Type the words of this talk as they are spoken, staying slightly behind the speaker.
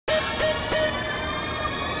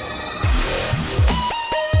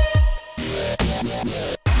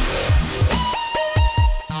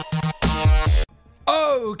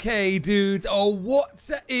Okay, dudes. Oh, what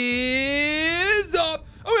is up?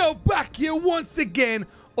 We are back here once again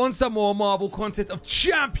on some more Marvel Contest of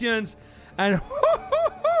Champions. And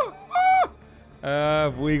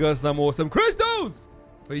we got some awesome crystals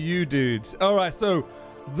for you dudes. All right, so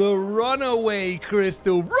the Runaway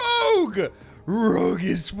crystal. Rogue! Rogue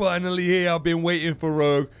is finally here. I've been waiting for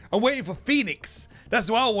Rogue. I'm waiting for Phoenix. That's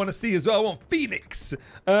what I want to see as well. I want Phoenix.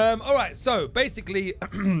 All right, so basically,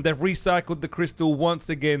 they've recycled the crystal once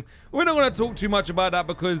again. We're not going to talk too much about that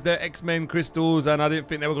because they're X-Men crystals, and I didn't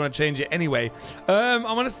think they were going to change it anyway. I'm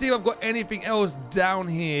going to see if I've got anything else down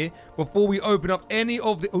here before we open up any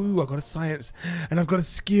of the... Ooh, I've got a science, and I've got a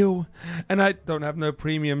skill, and I don't have no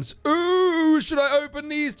premiums. Ooh, should I open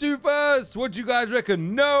these two first? What do you guys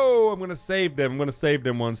reckon? No, I'm going to save them. I'm going to save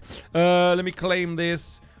them once. Let me claim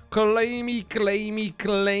this. Claimy, claimy,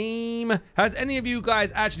 claim. Has any of you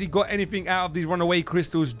guys actually got anything out of these Runaway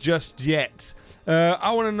crystals just yet?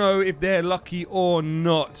 I want to know if they're lucky or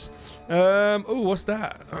not. Oh, what's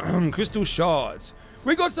that? Crystal shards.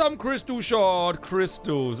 We got some crystal shard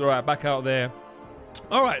crystals. All right, back out there.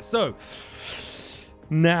 All right, so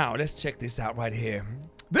now let's check this out right here.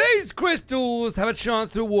 These crystals have a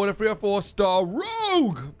chance to award a 3 or 4 star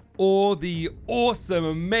Rogue or the awesome,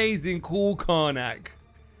 amazing, cool Karnak.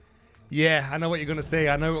 Yeah, I know what you're going to say.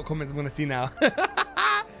 I know what comments I'm going to see now.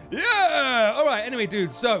 Yeah! All right, anyway,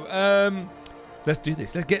 dude. So, let's do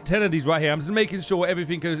this. Let's get 10 of these right here. I'm just making sure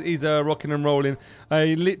everything is rocking and rolling.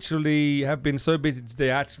 I literally have been so busy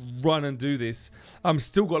today. I had to run and do this. I'm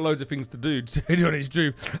still got loads of things to do, to be honest,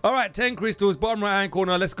 true. All right, 10 crystals, bottom right-hand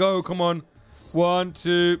corner. Let's go. Come on. 1,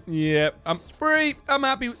 2. Yeah, I'm free. I'm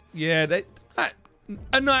happy. Yeah,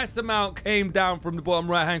 a nice amount came down from the bottom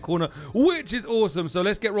right-hand corner, which is awesome. So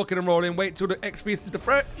let's get rocking and rolling. Wait till the X piece is the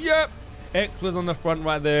front. Yep. X was on the front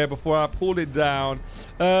right there before I pulled it down.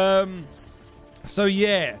 So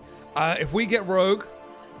yeah, if we get Rogue,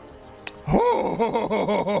 I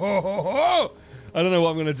don't know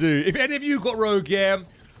what I'm gonna do. If any of you got Rogue, yeah,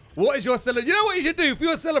 what is your celebration? You know what you should do for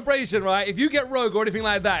your celebration, right? If you get Rogue or anything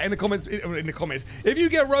like that in the comments, if you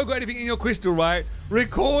get Rogue or anything in your crystal, right,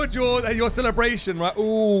 record your celebration, right?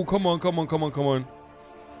 Ooh, come on, come on, come on, come on.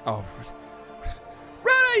 Oh,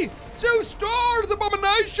 ready? 2 stars,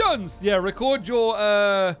 abominations. Yeah, record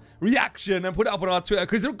your reaction and put it up on our Twitter.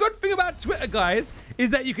 Because the good thing about Twitter, guys, is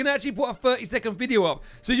that you can actually put a 30-second video up.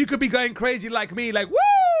 So you could be going crazy like me, like, woo!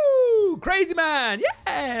 Crazy man,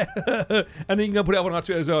 yeah. And then you can put it up on our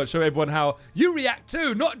Twitter as well and show everyone how you react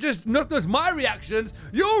too, not just my reactions,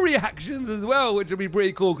 your reactions as well, which would be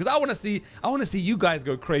pretty cool. Because I want to see you guys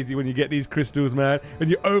go crazy when you get these crystals, man, and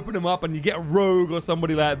you open them up and you get Rogue or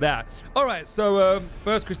somebody like that. All right, so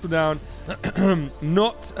first crystal down.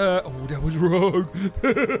 Not oh, that was Rogue.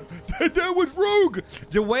 That was Rogue.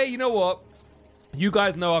 The way, you know what? You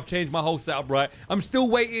guys know I've changed my whole setup, right? I'm still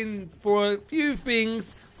waiting for a few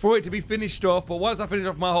things for it to be finished off, but once I finish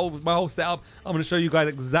off my whole setup, I'm going to show you guys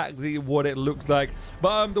exactly what it looks like.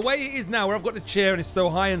 But the way it is now, where I've got the chair and it's so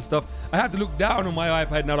high and stuff, I have to look down on my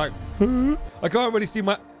iPad now, like, I can't really see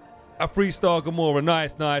a 3-star Gamora.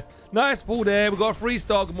 Nice pull there. We got a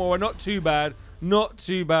 3-star Gamora. Not too bad. Not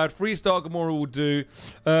too bad. 3-star Gamora will do.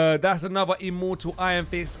 That's another Immortal Iron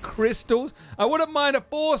Fist crystals. I wouldn't mind a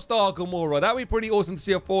 4-star Gamora. That would be pretty awesome to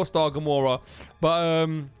see a 4-star Gamora. But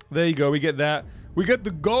there you go. We get that. We get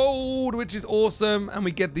the gold, which is awesome, and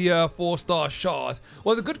we get the 4-star shard.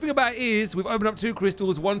 Well, the good thing about it is we've opened up 2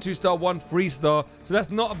 crystals, 1 2-star, 1 3-star. So that's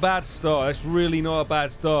not a bad start. That's really not a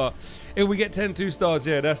bad start. If we get 10 2-stars,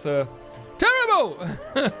 yeah, that's terrible.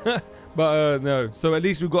 But no, so at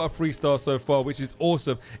least we've got a 3-star so far, which is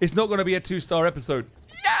awesome. It's not going to be a 2-star episode.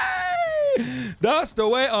 Yay! That's the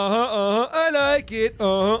way. I like it.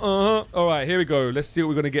 All right, here we go. Let's see what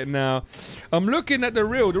we're going to get now. I'm looking at the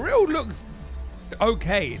reel. The reel looks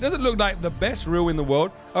okay. It doesn't look like the best reel in the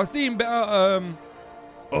world. I've seen better.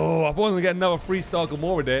 Oh, I thought I was going to get another 3-star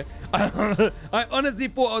Gamora there. I honestly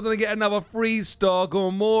thought I was going to get another 3-star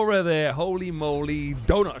Gamora there. Holy moly.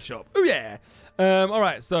 Donut shop. Oh, yeah. All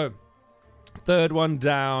right, so 3rd one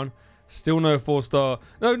down. Still no 4-star.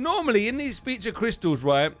 No, normally in these feature crystals,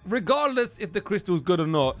 right, regardless if the crystal's good or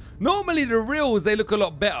not, normally the reels, they look a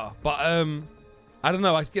lot better. But, I don't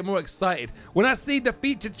know, I just get more excited. When I see the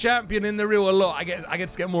featured champion in the reel a lot, I get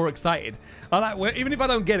to get more excited. I like, well, even if I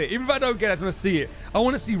don't get it, I just want to see it. I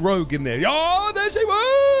want to see Rogue in there. Oh, there she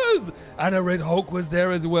was! And a Red Hulk was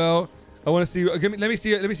there as well. I want to see, let me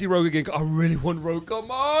see Rogue again. I really want Rogue,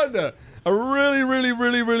 come on! I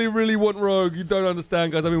really want Rogue. You don't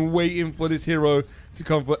understand, guys. I've been waiting for this hero to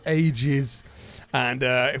come for ages. And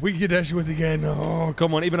if we can get that with again, oh,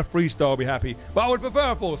 come on, even a 3-star I'll be happy. But I would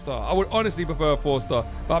prefer a 4-star. I would honestly prefer a 4-star.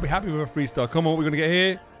 But I'll be happy with a 3-star. Come on, we're going to get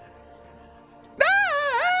here. No!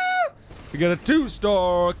 We get a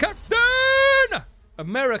 2-star. Captain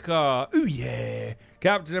America. Ooh, yeah.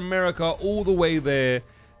 Captain America all the way there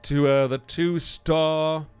to the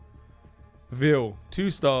 2-star Ville.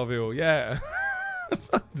 2-star-ville, yeah.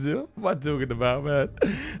 What am I talking about, man?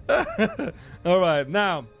 All right,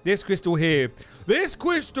 now this crystal here, this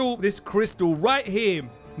crystal right here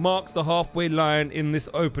marks the halfway line in this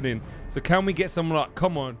opening. So can we get some luck?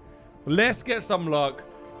 Come on, let's get some luck.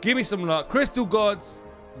 Give me some luck, crystal gods.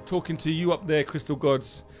 I'm talking to you up there, crystal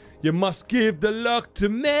gods. You must give the luck to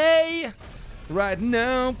me right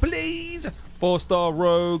now, please. 4-star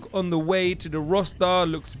rogue on the way to the roster.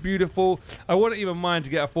 Looks beautiful. I wouldn't even mind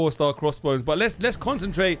to get a 4-star crossbones, but let's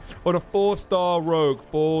concentrate on a 4-star rogue.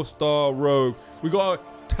 4-star rogue. We got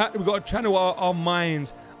to channel our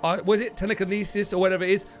minds. Was it telekinesis or whatever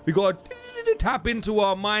it is? We got to tap into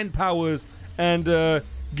our mind powers and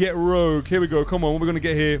get rogue. Here we go. Come on, what are we gonna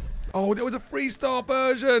get here? Oh, there was a 3-star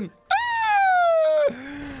version. Ah!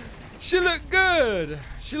 She looked good.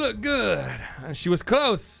 She looked good, and she was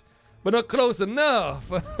close. But not close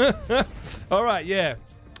enough. All right, yeah.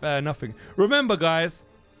 Nothing. Remember, guys,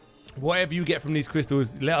 whatever you get from these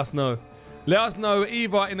crystals, let us know. Let us know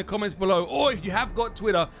either in the comments below, or if you have got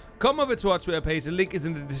Twitter, come over to our Twitter page. The link is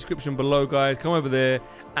in the description below, guys. Come over there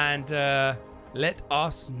and let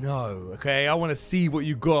us know, okay? I want to see what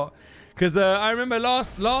you got. Because I remember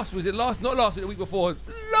the week before,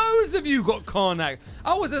 loads of you got Karnak.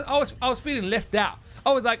 I was feeling left out.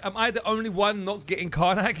 I was like, am I the only one not getting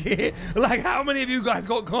Karnak here? Like, how many of you guys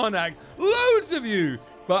got Karnak? Loads of you!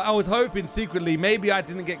 But I was hoping secretly, maybe I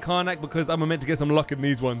didn't get Karnak because I'm meant to get some luck in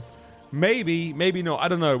these ones. Maybe, maybe not. I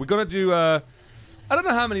don't know. We're going to do, I don't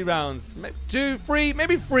know how many rounds. 2, 3,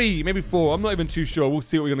 maybe 3, maybe 4. I'm not even too sure. We'll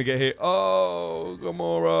see what we're going to get here. Oh,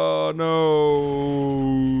 Gamora, no.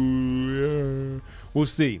 Yeah. We'll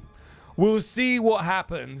see. We'll see what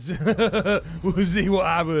happens. We'll see what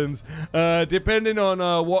happens. Depending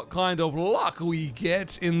on what kind of luck we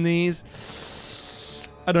get in these.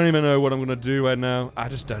 I don't even know what I'm going to do right now. I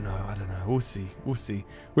just don't know. I don't know. We'll see. We'll see.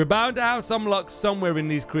 We're bound to have some luck somewhere in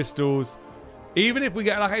these crystals. Even if we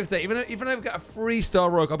get, like I said, even if we get a 3-star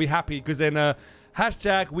rogue, I'll be happy. Because then,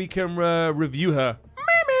 hashtag, we can review her.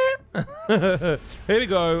 Here we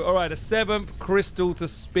go. All right, a 7th crystal to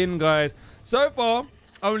spin, guys. So far,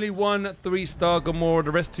 only one 3-star Gamora,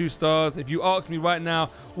 the rest 2 stars. If you ask me right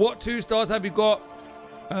now, what 2 stars have you got?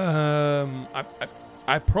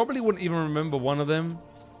 I probably wouldn't even remember one of them.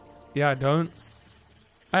 Yeah, I don't.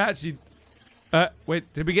 I actually...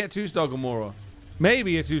 wait, did we get 2-star Gamora?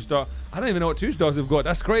 Maybe a 2-star. I don't even know what 2 stars we've got.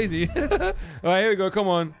 That's crazy. All right, here we go. Come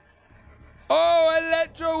on. Oh,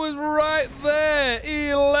 Electro was right there.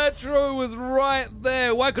 Electro was right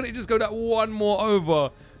there. Why couldn't it just go that one more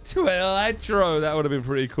over? To Electro, that would have been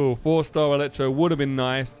pretty cool. 4-star Electro would have been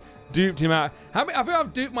nice. Duped him out. I think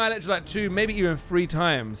I've duped my Electro like 2, maybe even 3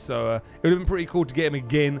 times. So it would have been pretty cool to get him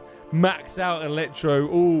again. Max out Electro.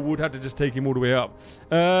 Oh, would have to just take him all the way up.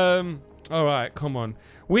 All right, come on.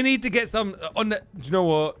 We need to get some on the. Do you know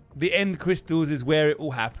what? The end crystals is where it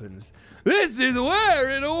all happens. This is where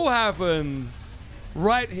it all happens.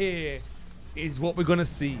 Right here is what we're gonna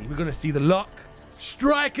see. We're gonna see the luck.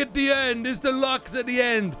 Strike at the end. It's the lucks at the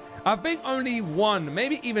end. I think only 1,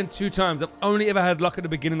 maybe even 2 times I've only ever had luck at the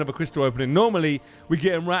beginning of a crystal opening. Normally, we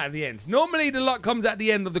get them right at the end. Normally, the luck comes at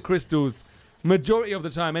the end of the crystals. Majority of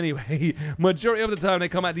the time, anyway. Majority of the time, they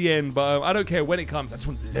come at the end. But I don't care when it comes. I just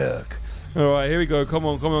want luck. All right, here we go. Come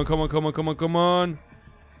on, come on, come on, come on, come on, come on.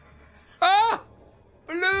 Ah!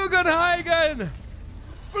 Flugenhagen!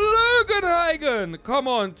 Flugenhagen! Come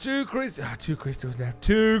on, 2 crystals left.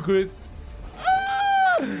 2 crystals.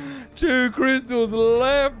 2 crystals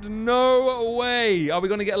left. No way. Are we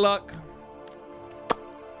going to get luck?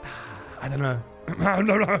 I don't know. I don't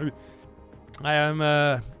know. I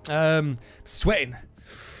am sweating.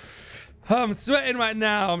 I'm sweating right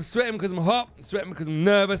now. I'm sweating because I'm hot. I'm sweating because I'm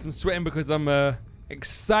nervous. I'm sweating because I'm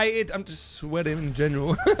excited. I'm just sweating in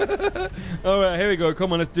general. All right, here we go.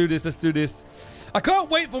 Come on, let's do this. Let's do this. I can't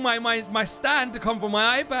wait for my stand to come from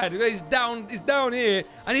my iPad. It's down here.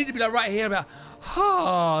 I need to be like right here about,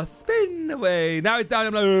 spin away. Now it's down.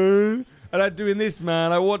 I'm like, and I'm doing this,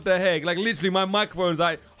 man. Like, what the heck? Like, literally, my microphone's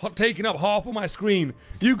like taking up half of my screen.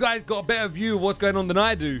 You guys got a better view of what's going on than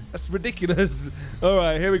I do. That's ridiculous. All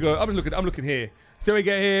right, here we go. I'm looking here. So we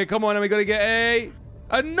get here. Come on, and we gotta get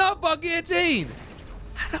another guillotine.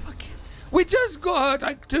 We just got her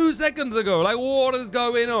like 2 seconds ago. Like, what is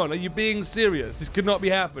going on? Are you being serious? This could not be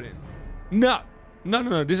happening. No,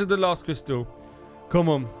 No. This is the last crystal. Come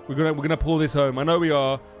on. We're gonna pull this home. I know we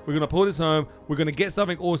are. We're gonna pull this home. We're gonna get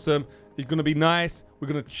something awesome. It's gonna be nice. We're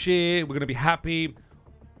gonna cheer. We're gonna be happy.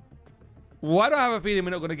 Why do I have a feeling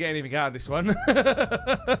we're not gonna get anything out of this one?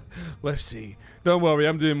 Let's see. Don't worry.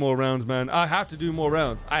 I'm doing more rounds, man. I have to do more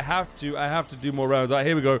rounds. I have to do more rounds. All right,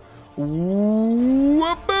 here we go.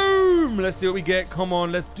 Ooh, boom. Let's see what we get. Come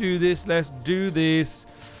on. Let's do this. Let's do this.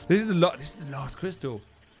 This is the last crystal.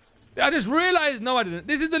 I just realized. No, I didn't.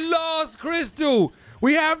 This is the last crystal.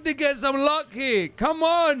 We have to get some luck here. Come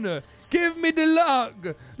on. Give me the luck.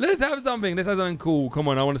 Let's have something. Let's have something cool. Come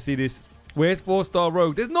on. I want to see this. Where's 4-star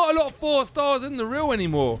rogue? There's not a lot of 4 stars in the real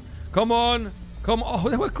anymore. Come on. Come on. Oh,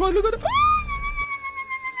 they were crying. Look at it.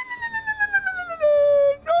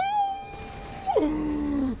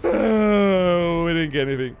 No. Oh, we didn't get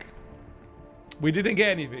anything. We didn't get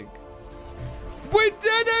anything. We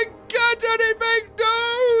didn't get anything,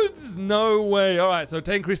 dudes! No way. All right, so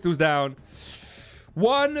 10 crystals down.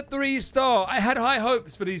 1 3-star. I had high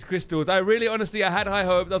hopes for these crystals. I really, honestly, I had high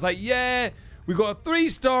hopes. I was like, yeah, we got a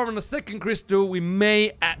 3-star on the second crystal. We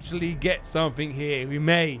may actually get something here. We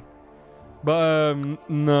may. But,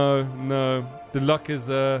 no. The luck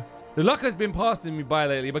has been passing me by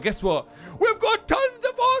lately. But guess what? We've got tons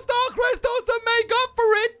of 4-star crystals to make up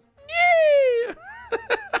for it. Yeah!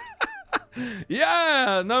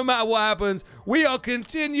 Yeah, no matter what happens, we are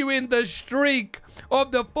continuing the streak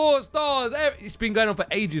of the 4 stars. It's been going on for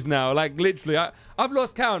ages now, like literally. I've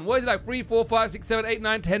lost count. What is it, like 3, 4, 5, 6, 7, 8,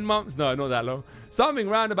 9, 10 months? No, not that long. Something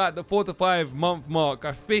round about the 4 to 5 month mark,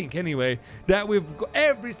 I think, anyway, that we've got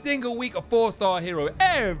every single week a 4-star hero.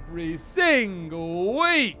 Every single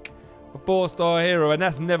week a 4-star hero, and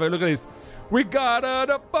that's never, look at this. We got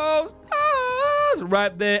the 4 stars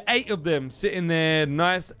right there, 8 of them sitting there,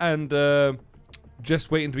 nice and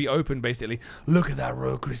just waiting to be opened, basically. Look at that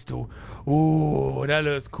rogue crystal. Ooh, that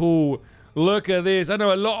looks cool. Look at this. I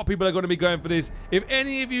know a lot of people are going to be going for this. If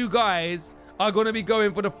any of you guys are going to be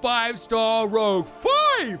going for the 5-star rogue,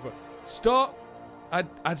 5-star, I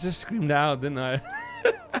just screamed out, didn't I?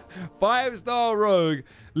 5-star rogue.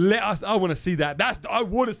 Let us. I want to see that. I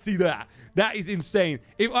want to see that. That is insane.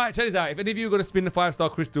 All right, check this out. If any of you are going to spin the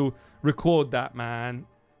 5-star crystal, record that, man.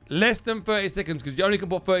 Less than 30 seconds, because you only can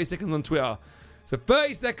put 30 seconds on Twitter. So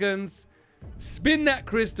 30 seconds, spin that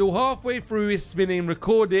crystal. Halfway through is spinning,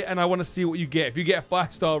 record it, and I want to see what you get. If you get a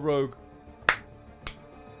 5-star rogue,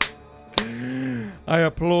 I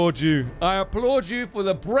applaud you. I applaud you for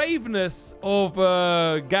the braveness of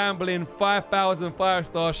gambling 5,000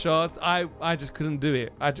 5-star shots. I just couldn't do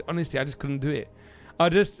it. Honestly, I just couldn't do it.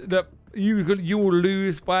 You will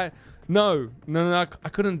lose by... No, I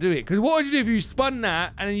couldn't do it. Because what would you do if you spun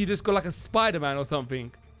that and then you just got like a Spider-Man or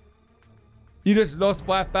something? You just lost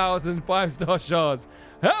 5,000 5-star shards.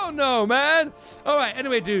 Hell no, man. All right,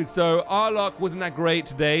 anyway, dude. So our luck wasn't that great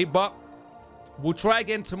today, but we'll try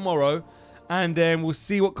again tomorrow. And then we'll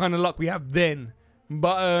see what kind of luck we have then.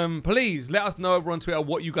 But please let us know over on Twitter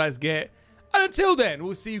what you guys get. And until then,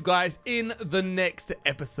 we'll see you guys in the next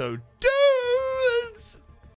episode. Dudes!